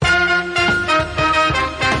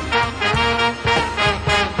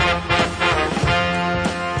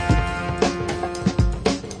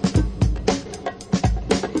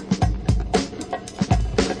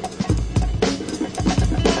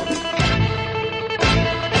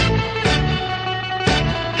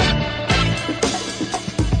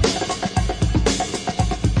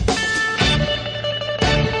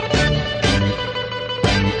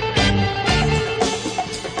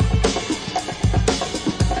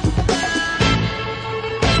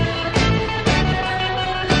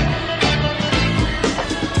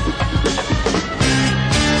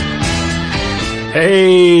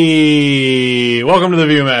Hey, welcome to the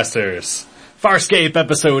Viewmasters. Farscape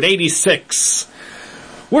episode 86.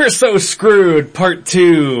 We're So Screwed, part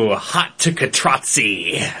 2, Hot to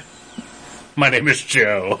Katratzi. My name is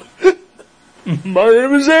Joe. My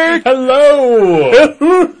name is Eric. Hello.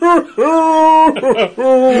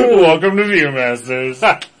 Welcome to Viewmasters.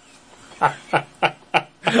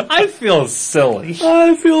 I feel silly.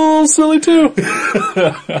 I feel a little silly too.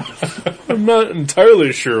 I'm not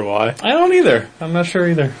entirely sure why. I don't either. I'm not sure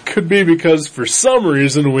either. Could be because for some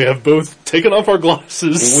reason we have both taken off our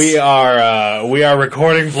glasses. We are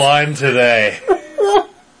recording blind today. Why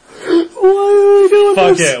are we doing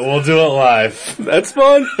Fuck this? it, we'll do it live. That's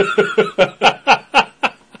fun.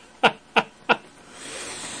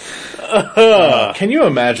 Can you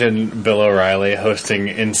imagine Bill O'Reilly hosting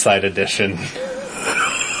Inside Edition?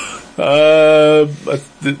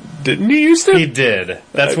 Didn't he used to? He did.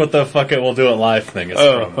 That's what the fuck it, we'll do it live thing is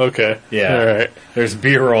from. Okay. Yeah. Alright. There's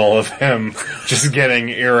B-roll of him just getting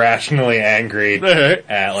irrationally angry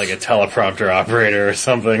at like a teleprompter operator or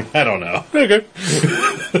something. I don't know. Okay.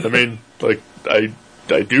 I mean, like, I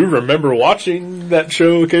do remember watching that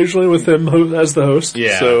show occasionally with him as the host.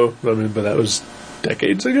 Yeah. So, I mean, but that was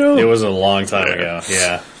decades ago. It was a long time ago.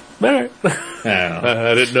 Yeah. Alright. I don't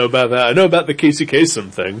know. I didn't know about that. I know about the Casey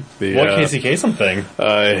Kasem thing. What Casey Kasem thing?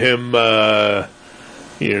 Him,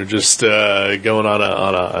 just going on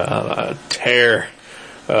a tear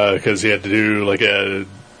because he had to do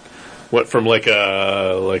went from an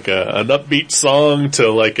upbeat song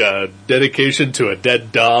to like a dedication to a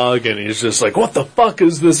dead dog, and he's just like, what the fuck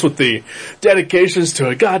is this with the dedications to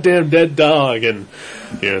a goddamn dead dog? And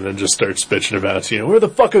and then just starts bitching about where the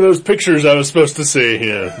fuck are those pictures I was supposed to see?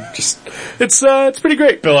 It's pretty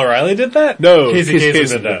great. Bill O'Reilly did that? No, Casey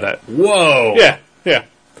Kasem did that. Whoa. Yeah.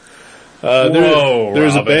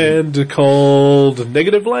 There's a band called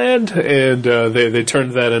Negative Land, and they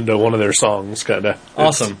turned that into one of their songs, kinda.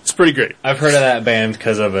 Awesome. It's pretty great. I've heard of that band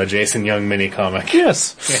because of a Jason Young mini comic.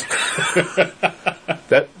 Yes.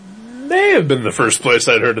 That may have been the first place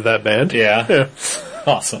I'd heard of that band. Yeah.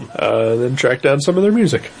 Awesome. Then tracked down some of their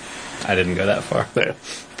music. I didn't go that far. Yeah.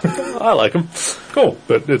 I like them. Cool.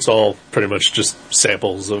 But it's all pretty much just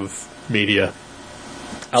samples of media.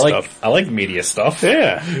 I like media stuff.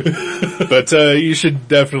 Yeah. But you should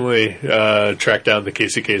definitely track down the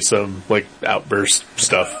Casey Kasem outburst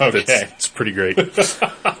stuff. Okay. It's pretty great.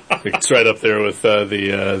 It's right up there with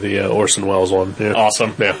the Orson Welles one. Yeah.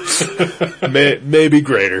 Awesome. Yeah. Maybe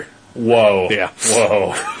greater. Whoa. Yeah.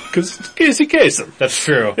 Whoa. Because Casey Kasem. That's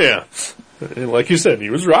true. Yeah. And like you said, he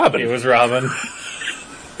was Robin. He was Robin.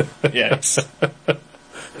 Yes.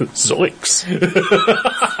 Zoinks.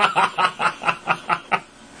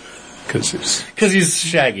 Because he's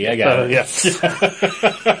Shaggy, I got it. Yes.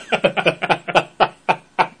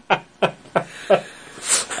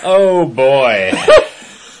 Oh boy.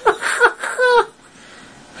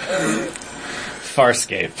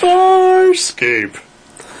 Farscape.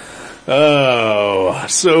 Oh,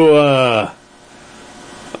 so,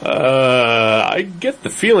 I get the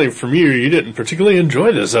feeling from you didn't particularly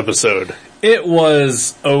enjoy this episode. It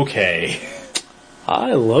was okay.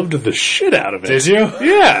 I loved the shit out of it. Did you?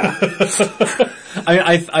 Yeah.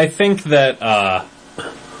 I think that,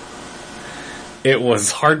 it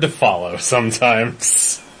was hard to follow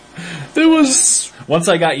sometimes. There was... Once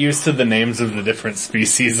I got used to the names of the different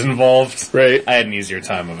species involved, right, I had an easier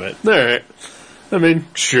time of it. Alright. I mean,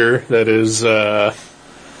 sure, that is, a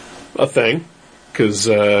thing. Because,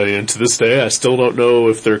 to this day, I still don't know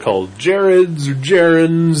if they're called Jareds or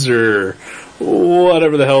Jarens or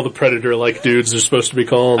whatever the hell the Predator-like dudes are supposed to be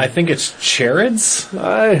called. I think it's Charids?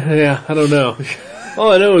 I don't know.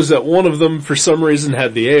 All I know is that one of them, for some reason,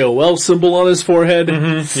 had the AOL symbol on his forehead.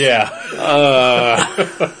 Mm-hmm. Yeah.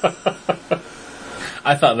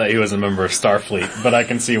 I thought that he was a member of Starfleet, but I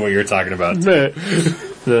can see what you're talking about.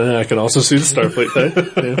 I can also see the Starfleet thing.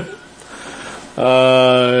 Yeah.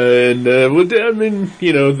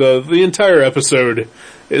 The entire episode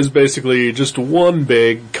is basically just one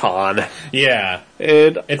big con. Yeah.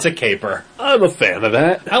 And it's a caper. I'm a fan of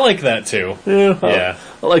that. I like that too. Yeah.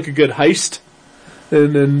 I like a good heist.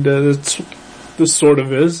 And it's this sort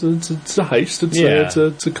of is. It's a heist.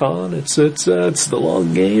 It's a con. It's the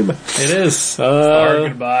long game. It is. It's the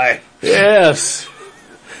hard goodbye. Yes.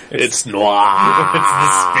 It's noir. It's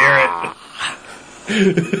the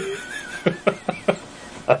spirit.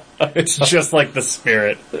 It's just like the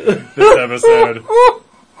spirit, this episode.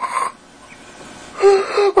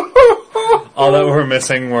 All that we're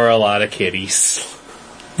missing were a lot of kitties.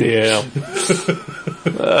 Yeah.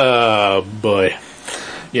 Oh, boy.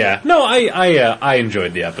 Yeah. No, I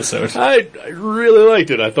enjoyed the episode. I really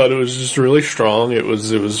liked it. I thought it was just really strong. It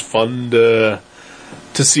was fun to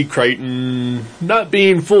see Crichton not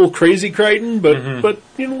being full crazy Crichton, but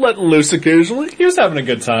letting loose occasionally. He was having a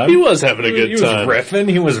good time. He was having a good time. He was riffing.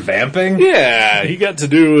 He was vamping. Yeah, he got to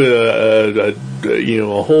do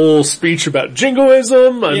a whole speech about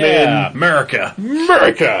jingoism. I mean, America.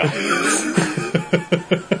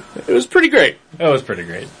 It was pretty great. That was pretty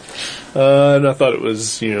great. And I thought it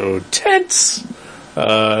was, tense.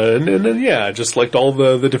 And then, I just liked all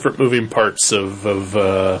the different moving parts of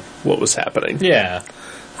what was happening. Yeah.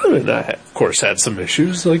 I mean, I, of course, had some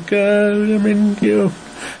issues. Like, how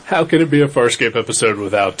can it be a Farscape episode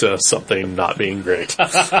without something not being great?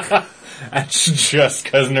 That's just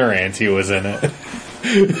because Naranti was in it.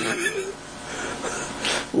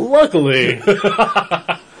 Luckily,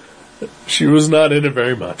 she was not in it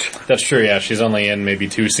very much. That's true, yeah. She's only in maybe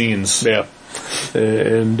 2 scenes. Yeah.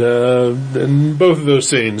 And both of those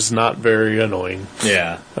scenes, not very annoying.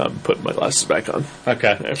 Yeah. I'm putting my glasses back on.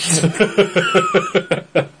 Okay.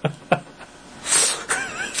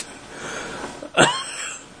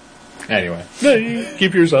 Anyway. No, you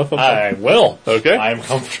keep yourself up. I will. Okay. I'm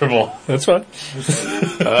comfortable. That's fine.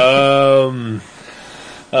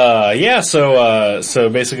 So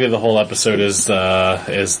basically the whole episode is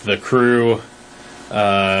the crew,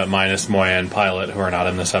 minus Moya and Pilot, who are not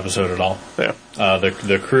in this episode at all. Yeah.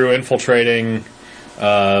 The crew infiltrating,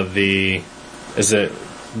 they're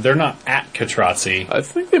not at Katratzi. I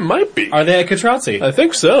think they might be. Are they at Katratzi? I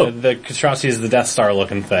think so. The Katratzi is the Death Star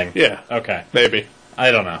looking thing. Yeah. Okay. Maybe.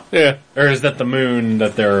 I don't know. Yeah. Or is that the moon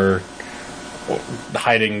that they're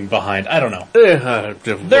hiding behind? I don't know. Yeah.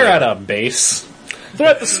 They're at a base. They're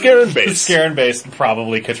at the Scaran base. The Scaran base,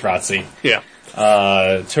 probably Katratzi. Yeah.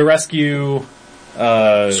 To rescue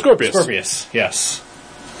Scorpius, yes.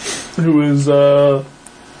 Who is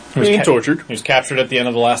being tortured. He was captured at the end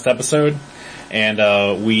of the last episode,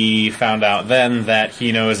 and we found out then that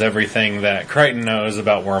he knows everything that Crichton knows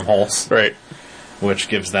about wormholes. Right. Which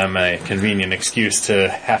gives them a convenient excuse to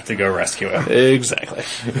have to go rescue him. Exactly.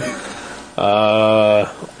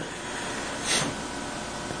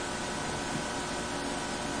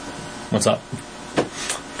 What's up?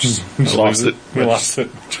 Just lost it. We lost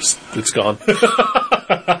it. Just, it's gone.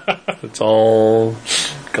 It's all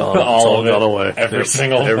gone. All of it. Gone away.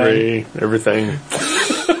 Everything.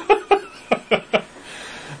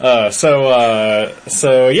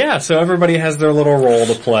 So everybody has their little role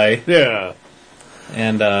to play. Yeah.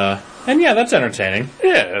 And yeah, that's entertaining.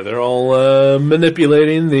 Yeah, they're all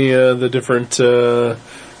manipulating the different,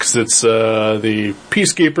 cause it's the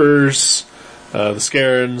Peacekeepers, the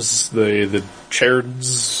Scarans, the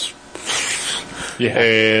Chards, yeah,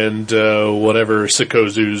 and whatever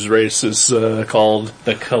Sikozu's race is called.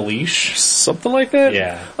 The Kalish? Something like that?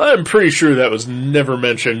 Yeah. I'm pretty sure that was never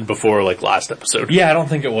mentioned before, like, last episode. Yeah, I don't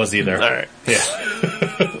think it was either. Alright.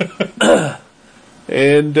 Yeah.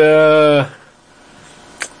 And,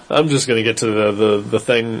 I'm just gonna get to the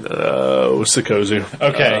thing, with Sikozu.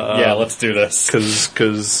 Okay, yeah, let's do this.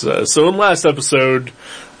 So in last episode,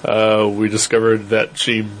 we discovered that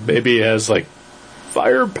she maybe has, like,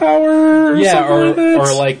 firepower? Yeah,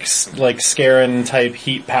 or like like Scaran type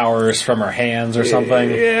heat powers from her hands or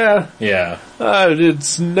something. Yeah. Yeah.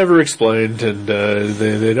 It's never explained, and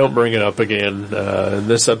they don't bring it up again in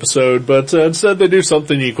this episode, but instead they do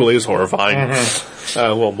something equally as horrifying.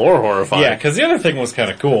 Mm-hmm. More horrifying. Yeah, because the other thing was kind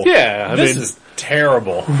of cool. Yeah, this is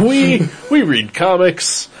terrible. We read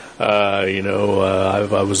comics. I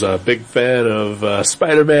was a big fan of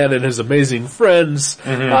Spider-Man and his amazing friends.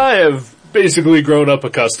 Mm-hmm. I have basically grown up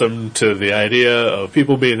accustomed to the idea of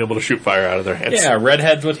people being able to shoot fire out of their hands. Yeah,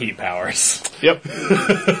 redheads with heat powers. Yep. We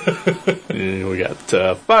got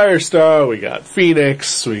Firestar, we got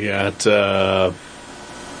Phoenix, we got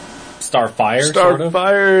Starfire.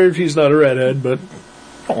 Starfire, he's not a redhead, but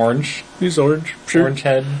orange. He's orange, sure. Orange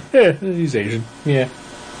head. Yeah, he's Asian. Yeah.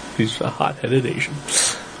 He's a hot-headed Asian.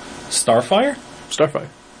 Starfire? Starfire.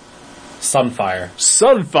 Sunfire.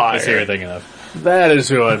 Sunfire! That's who you're thinking of. That is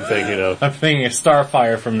who I'm thinking of. I'm thinking of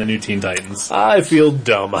Starfire from the new Teen Titans. I feel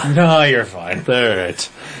dumb. No, you're fine. Alright.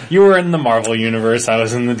 You were in the Marvel universe, I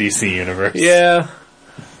was in the DC universe. Yeah.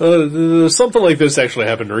 Something like this actually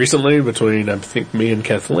happened recently between, I think, me and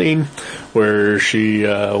Kathleen, where she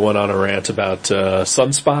went on a rant about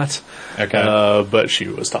Sunspot. Okay. But she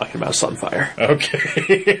was talking about Sunfire.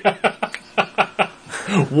 Okay.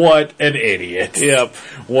 What an idiot. Yep.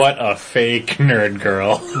 What a fake nerd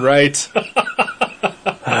girl. Right.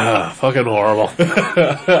 Fucking horrible.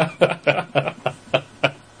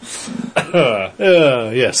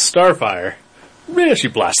 Yes, Starfire. Yeah, she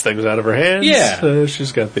blasts things out of her hands. Yeah.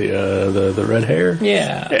 She's got the red hair.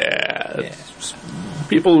 Yeah. Yeah.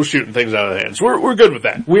 People shooting things out of their hands. We're good with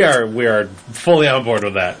that. We are fully on board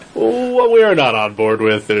with that. What we are not on board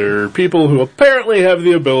with are people who apparently have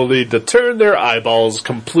the ability to turn their eyeballs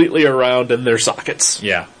completely around in their sockets.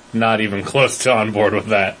 Yeah. Not even close to on board with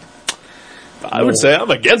that. I would say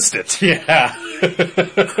I'm against it. Yeah.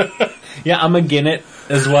 Yeah, I'm again it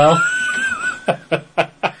as well.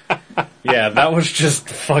 Yeah, that was just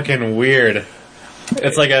fucking weird.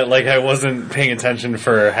 It's like I wasn't paying attention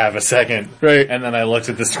for half a second. Right. And then I looked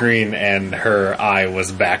at the screen and her eye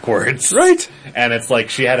was backwards. Right. And it's like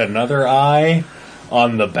she had another eye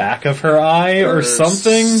on the back of her eye or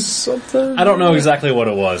something. Something? I don't know exactly what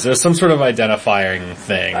it was. There's some sort of identifying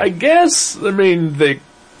thing. I guess, they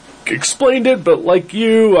explained it, but like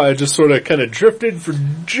you, I just sort of kind of drifted for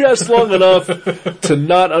just long enough to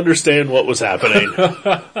not understand what was happening,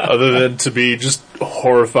 other than to be just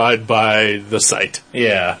horrified by the sight.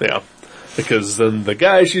 Yeah. Yeah. Because then the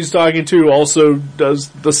guy she's talking to also does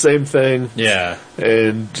the same thing. Yeah.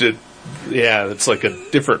 And it's like a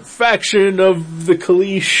different faction of the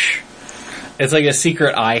Kalish. It's like a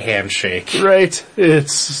secret eye handshake. Right.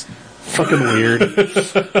 It's fucking weird.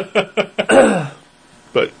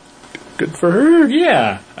 But good for her.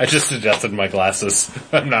 Yeah. I just adjusted my glasses.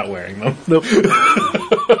 I'm not wearing them. Nope.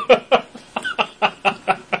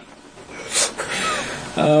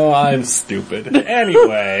 Oh, I'm stupid.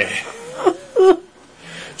 Anyway.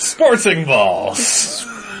 Sporting balls.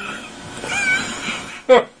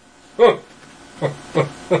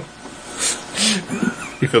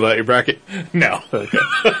 You fill out your bracket? No. Okay.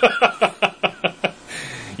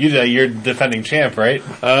 You're defending champ, right?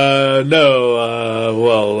 No,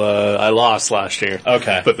 I lost last year.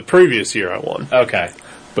 Okay. But the previous year I won. Okay.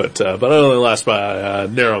 But I only lost by a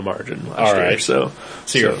narrow margin last year,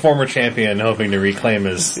 so you're a former champion hoping to reclaim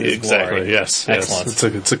his exactly, glory. yes. Excellent. Yes.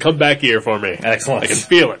 It's a comeback year for me. Excellent. I can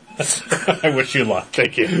feel it. I wish you luck.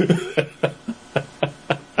 Thank you.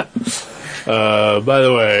 By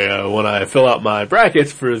the way, when I fill out my bracket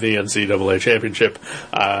for the NCAA championship,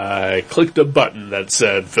 I clicked a button that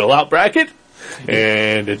said fill out bracket,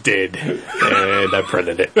 and it did. And I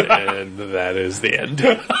printed it, and that is the end.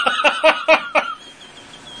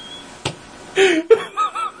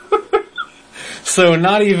 So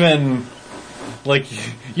not even,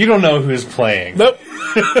 you don't know who's playing. Nope.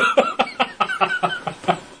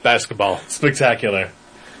 Basketball. Spectacular.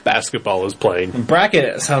 Basketball is playing.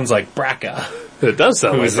 Bracket sounds like Braca. It does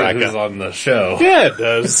sound like Who's Braca. on the show. Yeah, it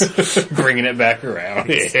does. Bringing it back around.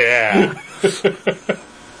 Yeah.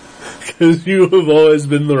 Because you have always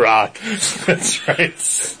been the rock. That's right.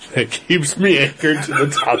 That keeps me anchored to the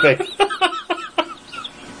topic.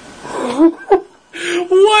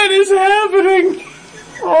 What is happening?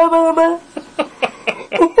 I don't know.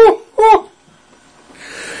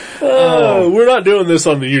 We're not doing this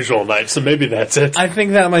on the usual night, so maybe that's it. I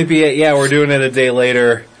think that might be it. Yeah, we're doing it a day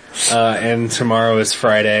later, and tomorrow is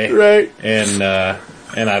Friday. Right. And I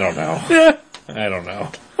don't know. Yeah. I don't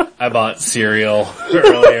know. I bought cereal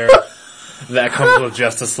earlier. That comes with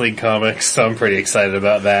Justice League comics, so I'm pretty excited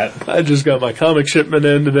about that. I just got my comic shipment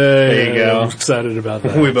in today. There you go. I'm excited about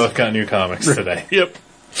that. We both got new comics today. Yep.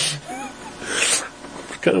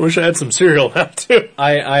 Kind of wish I had some cereal now, too.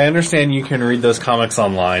 I understand you can read those comics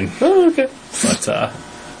online. Oh, okay. But,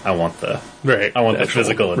 I want the actual,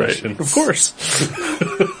 physical edition. Right. Of course.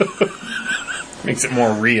 Makes it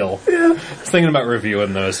more real. Yeah. I was thinking about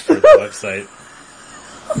reviewing those for the website.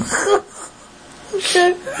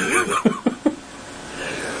 Okay.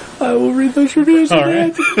 I will read those reviews. All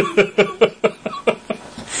right.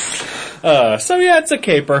 So yeah, it's a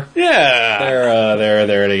caper. Yeah. They're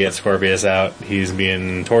there to get Scorpius out. He's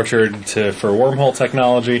being tortured for wormhole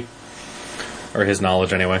technology. Or his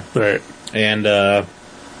knowledge, anyway. Right. And,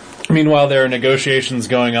 meanwhile, there are negotiations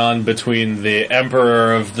going on between the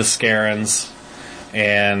Emperor of the Scarans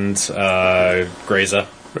and, Graza.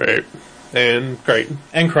 Right. And Crichton.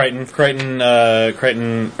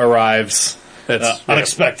 Crichton arrives. That's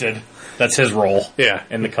unexpected. That's his role. Yeah.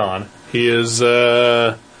 In the con. He is,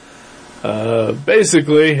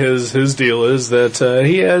 basically his deal is that,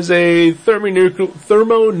 he has a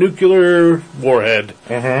thermonuclear warhead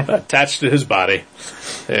attached to his body.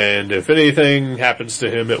 And if anything happens to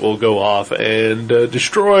him, it will go off and,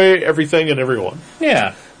 destroy everything and everyone.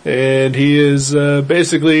 Yeah. And he is,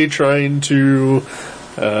 basically trying to,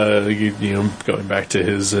 going back to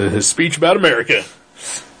his speech about America,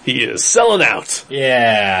 he is selling out.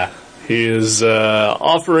 Yeah. He is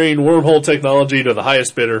offering wormhole technology to the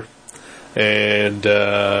highest bidder, and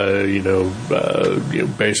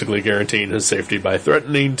basically guaranteeing his safety by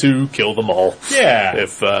threatening to kill them all. Yeah.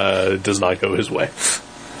 If it does not go his way.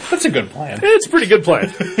 That's a good plan. It's a pretty good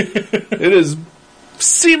plan. It is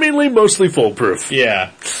seemingly mostly foolproof.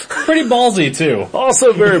 Yeah. Pretty ballsy, too.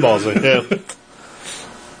 Also very ballsy, yeah.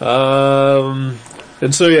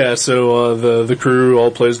 And so the crew all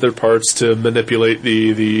plays their parts to manipulate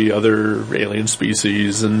the other alien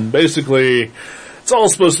species, and basically it's all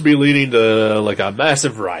supposed to be leading to like a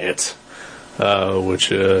massive riot,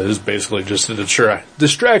 which is basically just a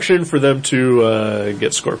distraction for them to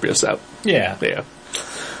get Scorpius out. Yeah. Yeah.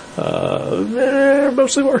 It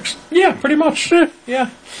mostly works. Yeah, pretty much. Yeah.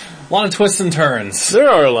 A lot of twists and turns. There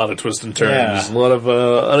are a lot of twists and turns. Yeah. A lot of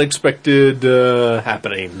unexpected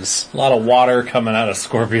happenings. A lot of water coming out of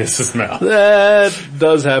Scorpius's mouth. That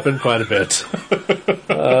does happen quite a bit.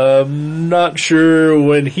 Not sure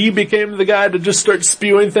when he became the guy to just start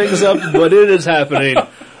spewing things up, but it is happening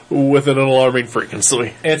with an alarming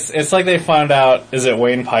frequency. It's like they found out, is it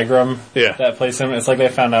Wayne Pygram Yeah. that plays him? It's like they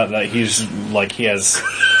found out that he has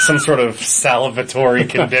some sort of salivatory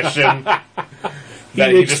condition.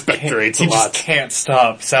 That He expectorates a lot. just can't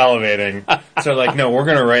stop salivating. So like, no, we're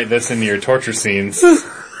gonna write this into your torture scenes.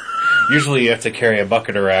 Usually you have to carry a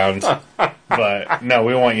bucket around, but no,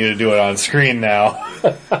 we want you to do it on screen now.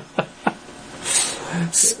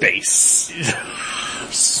 Space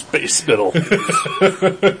spittle.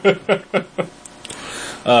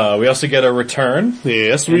 We also get a return.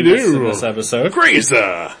 Yes, we in do. this episode.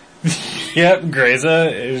 Graza. Yep,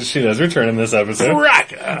 Graza, she does return in this episode.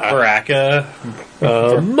 Baraka. Baraka.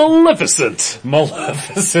 Maleficent.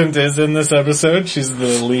 Maleficent is in this episode. She's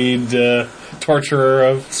the lead torturer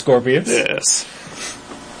of Scorpius. Yes.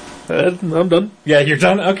 I'm done. Yeah, you're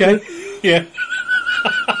done? Okay. Yeah.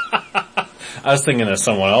 I was thinking of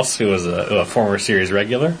someone else who was a former series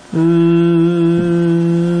regular.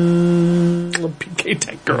 PK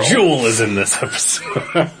Tech Girl. Jewel is in this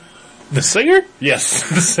episode. The singer? Yes,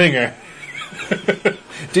 the singer.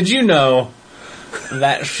 Did you know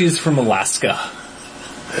that she's from Alaska?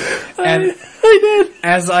 And I did.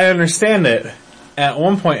 as I understand it, at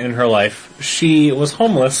one point in her life, she was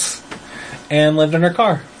homeless and lived in her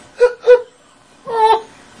car.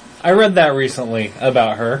 I read that recently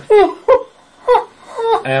about her.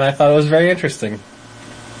 And I thought it was very interesting.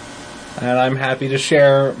 And I'm happy to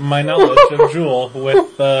share my knowledge of Jewel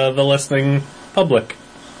with the listening public.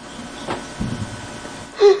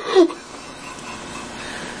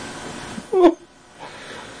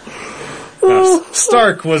 Now,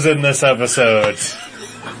 Stark was in this episode.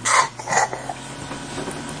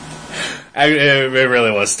 It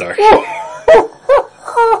really was Stark.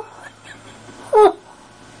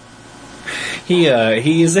 He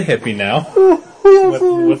is a hippie now.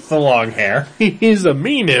 With the long hair. He's a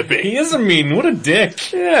mean hippie. He is a mean, what a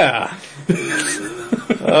dick. Yeah.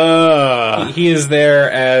 He is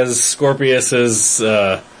there as Scorpius's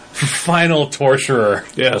final torturer.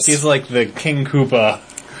 Yes. He's like the King Koopa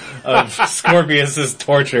of Scorpius's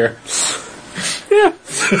torture. Yeah.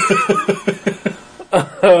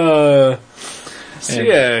 So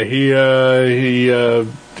yeah,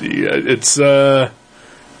 it's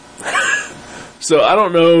so I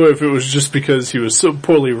don't know if it was just because he was so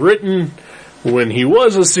poorly written when he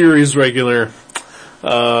was a series regular,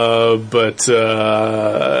 but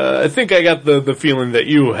I think I got the feeling that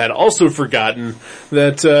you had also forgotten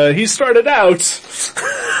that he started out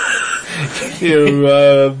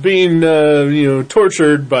being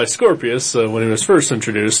tortured by Scorpius when he was first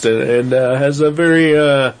introduced, and has a very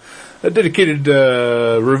a dedicated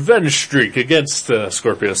revenge streak against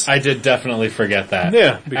Scorpius. I did definitely forget that.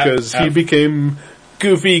 Yeah, because he became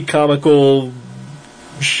goofy, comical,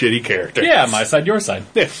 shitty character. Yeah, my side, your side.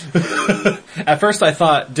 Yeah. At first I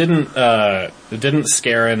thought, didn't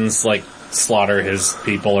Scarens, like, slaughter his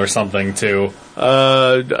people or something, too?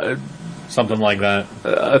 Something like that.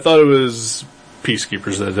 I thought it was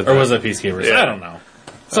Peacekeepers that did that. Or was it Peacekeepers? Yeah. I don't know.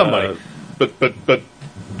 Somebody. But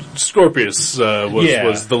Scorpius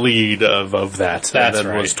was the lead of that. That's and then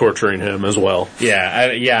right. was torturing him as well.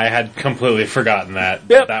 Yeah, I had completely forgotten that.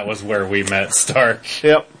 Yep. That was where we met Stark.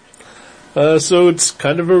 Yep. So it's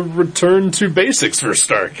kind of a return to basics for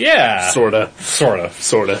Stark. Yeah. Sorta.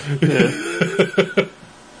 Yeah.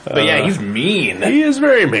 But yeah, he's mean. He is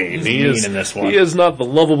very mean. He's mean in this one. He is not the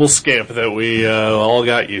lovable scamp that we all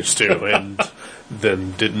got used to, and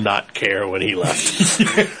then did not care when he left.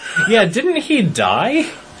 Yeah, didn't he die?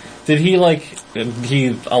 Did he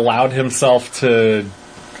he allowed himself to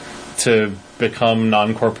become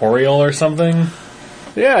non-corporeal or something?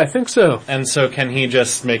 Yeah, I think so. And so can he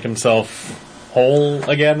just make himself whole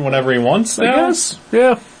again whenever he wants, I guess?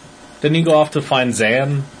 Yeah. Didn't he go off to find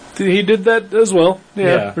Zan? He did that as well,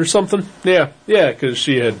 Yeah. or something. Yeah, because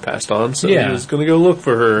she had passed on, so Yeah. he was going to go look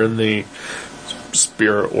for her in the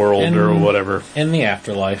spirit world or whatever. In the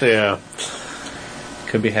afterlife. Yeah.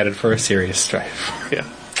 Could be headed for a serious strife. Yeah.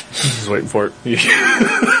 Just waiting for it.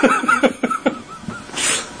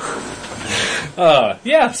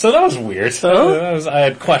 Yeah, so that was weird. Uh-huh. I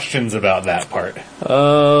had questions about that part.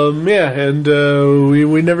 And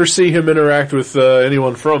we never see him interact with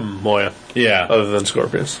anyone from Moya Yeah. other than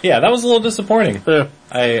Scorpius. Yeah, that was a little disappointing. Yeah.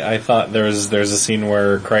 I thought there's a scene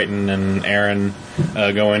where Crichton and Aaron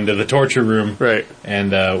go into the torture room. Right.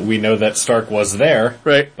 And we know that Stark was there.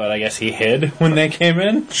 Right. But I guess he hid when they came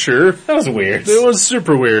in. Sure. That was weird. It was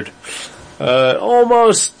super weird.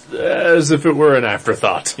 Almost as if it were an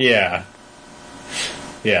afterthought. Yeah.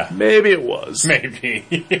 Yeah. Maybe it was. Maybe.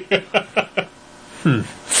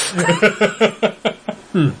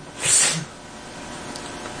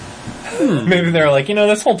 Maybe they're like,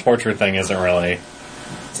 this whole torture thing it's not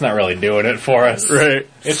really doing it for us. Right.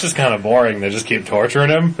 It's just kind of boring. They just keep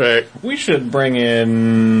torturing him. Right. We should bring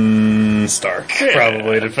in Stark,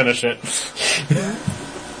 probably, to finish it.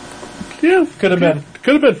 Yeah. Could have been.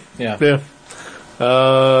 Could have been. Yeah. Yeah.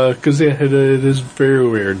 Because it is very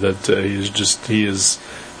weird that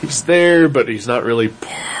he's there, but he's not really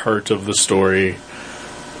part of the story,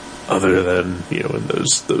 other than in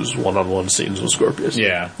those one-on-one scenes with Scorpius.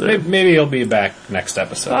 Yeah. Maybe he'll be back next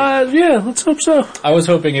episode. Yeah, let's hope so. I was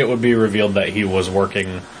hoping it would be revealed that he was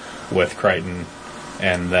working with Crichton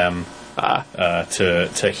and them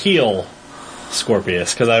to heal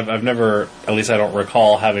Scorpius, because I've never, at least I don't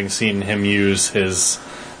recall having seen him use his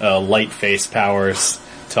light face powers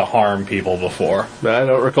to harm people before. I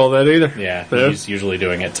don't recall that either. Yeah, he's usually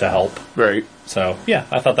doing it to help. Right. So, yeah,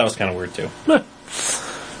 I thought that was kind of weird too.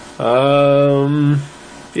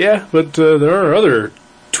 Yeah, but there are other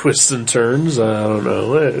twists and turns. I don't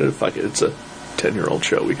know. Fuck it, it's a 10-year-old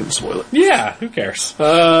show. We can spoil it. Yeah, who cares?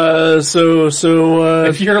 So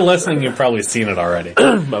if you're listening, you've probably seen it already.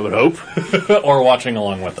 I would hope. Or watching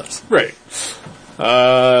along with us. Right.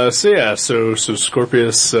 So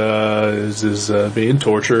Scorpius is being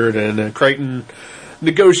tortured, and Crichton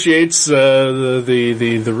negotiates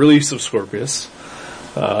the release of Scorpius.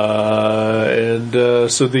 So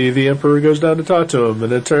the Emperor goes down to talk to him,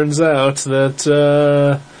 and it turns out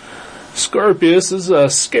that Scorpius is a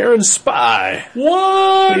Scaran spy.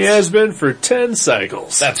 What? He has been for 10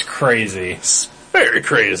 cycles. That's crazy. It's very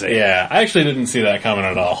crazy. Yeah, I actually didn't see that coming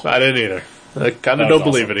at all. I didn't either. I kind of don't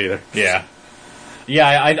believe it either. Yeah.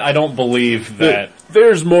 Yeah, I don't believe that.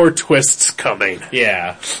 There's more twists coming.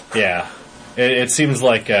 Yeah. It seems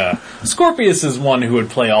like Scorpius is one who would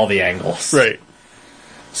play all the angles. Right.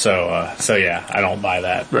 So yeah, I don't buy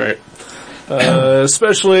that. Right.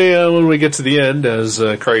 Especially when we get to the end, as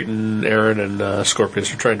Crichton, Aaron, and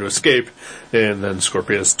Scorpius are trying to escape, and then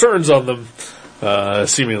Scorpius turns on them,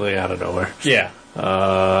 seemingly out of nowhere. Yeah.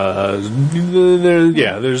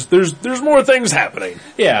 There's more things happening.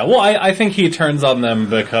 Yeah, well, I think he turns on them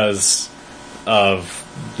because of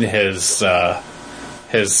his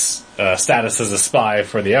status as a spy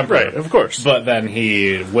for the Emperor. Right, of course. But then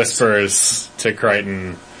he whispers to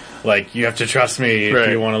Crichton, like, you have to trust me if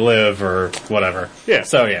you want to live, or whatever. Yeah.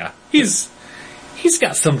 So yeah, he's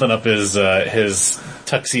got something up his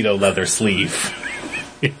tuxedo leather sleeve.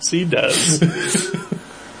 Yes, he does.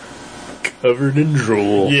 Covered in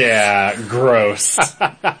drool. Yeah, gross.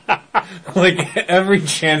 Like, every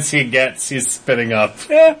chance he gets, he's spitting up.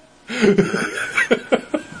 Yeah.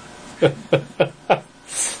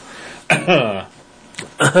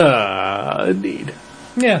 Indeed.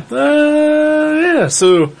 Yeah. Yeah.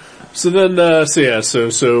 So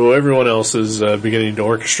everyone else is beginning to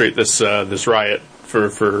orchestrate this riot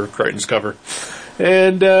for Crichton's cover,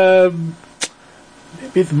 and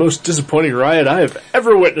maybe the most disappointing riot I have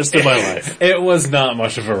ever witnessed in my life. It was not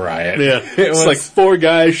much of a riot. Yeah, it's like 4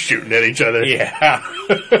 guys shooting at each other. Yeah.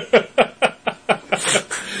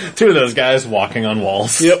 2 of those guys walking on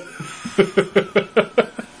walls. Yep.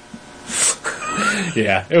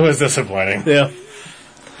 Yeah, it was disappointing. Yeah.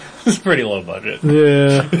 It was pretty low budget.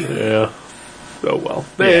 Yeah. Oh well.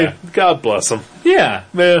 God bless them. Yeah.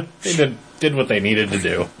 Yeah. They did what they needed to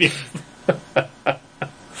do.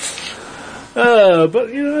 But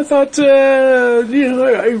I thought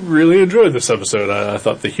I really enjoyed this episode. I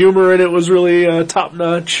thought the humor in it was really top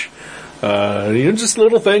notch. Just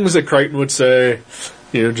little things that Crichton would say,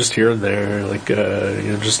 just here and there, like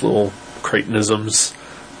just little Crichtonisms,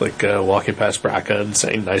 like walking past Braca and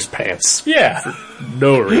saying "nice pants." Yeah, for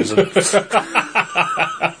no reason.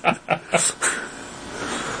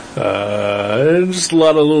 just a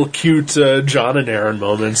lot of little cute John and Aaron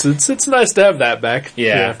moments. It's nice to have that back.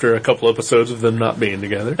 Yeah. After a couple episodes of them not being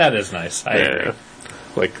together. That is nice. I agree.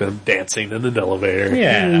 Like them dancing in an elevator.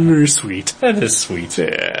 Yeah. Very sweet. That is sweet.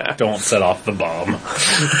 Yeah. Don't set off the bomb.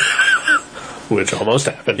 Which almost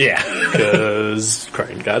happened. Yeah. Because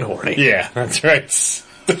Crichton got horny. Yeah, that's right.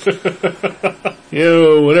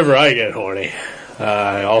 Whenever I get horny,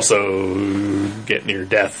 I also get near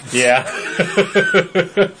death. Yeah.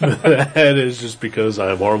 That is just because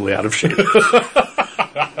I'm horribly out of shape.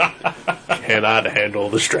 Cannot handle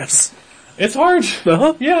the stress. It's hard.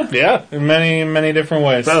 Uh-huh. Yeah. Yeah. In many, many different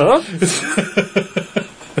ways. Uh-huh.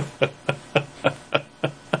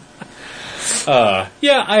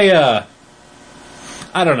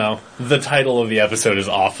 I don't know. The title of the episode is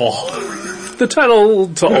awful. The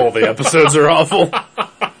title to all the episodes are awful.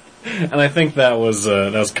 And I think that was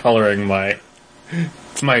coloring my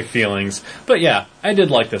feelings. But yeah, I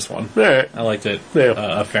did like this one. All right. I liked it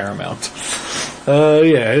a fair amount.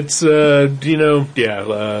 It's, like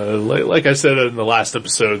I said in the last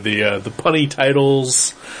episode, the punny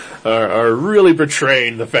titles are really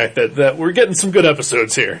portraying the fact that we're getting some good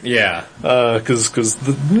episodes here. Yeah. Cause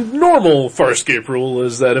the normal Farscape rule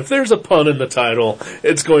is that if there's a pun in the title,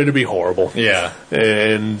 it's going to be horrible. Yeah.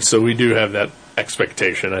 And so we do have that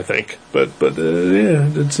expectation, I think. But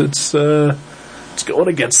it's going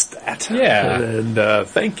against that. Yeah. And,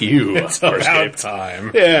 thank you, It's Farscape. about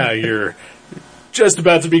time. Yeah, you're just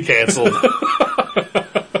about to be canceled.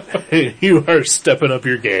 You are stepping up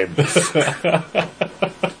your game.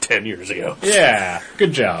 10 years ago. Yeah.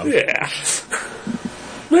 Good job. Yeah.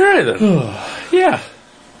 Alright then. Yeah.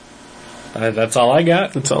 That's all I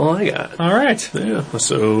got. That's all I got. All right. Yeah.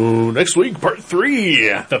 So next week, part 3.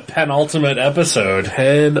 The penultimate episode.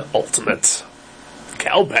 Penultimate.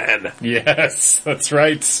 Calpan. Yes, that's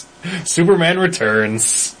right. Superman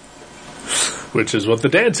returns. Which is what the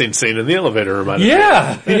dancing scene in the elevator reminded me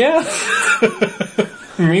of. Yeah.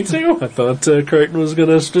 Me too. I thought Crichton was going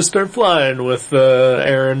to just start flying with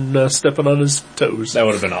Aaron stepping on his toes. That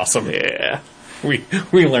would have been awesome. Yeah. We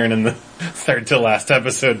learn in the third to last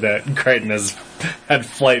episode that Crichton has had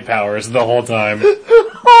flight powers the whole time.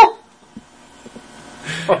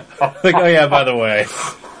 Like, oh yeah, by the way,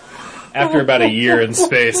 after about a year in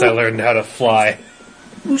space, I learned how to fly.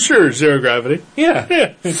 Sure, zero gravity.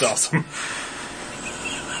 Yeah, it's awesome.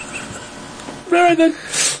 Alright then.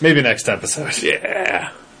 Maybe next episode.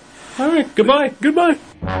 Yeah. Alright, goodbye. Goodbye.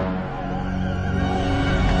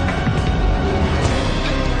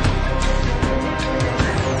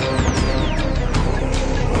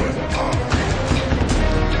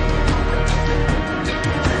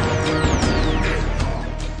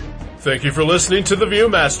 Thank you for listening to The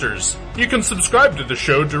Viewmasters. You can subscribe to the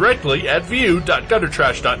show directly at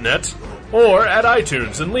view.guttertrash.net or at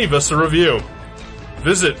iTunes and leave us a review.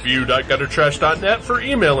 Visit view.guttertrash.net for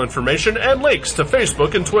email information and links to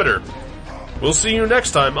Facebook and Twitter. We'll see you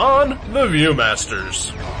next time on The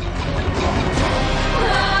Viewmasters.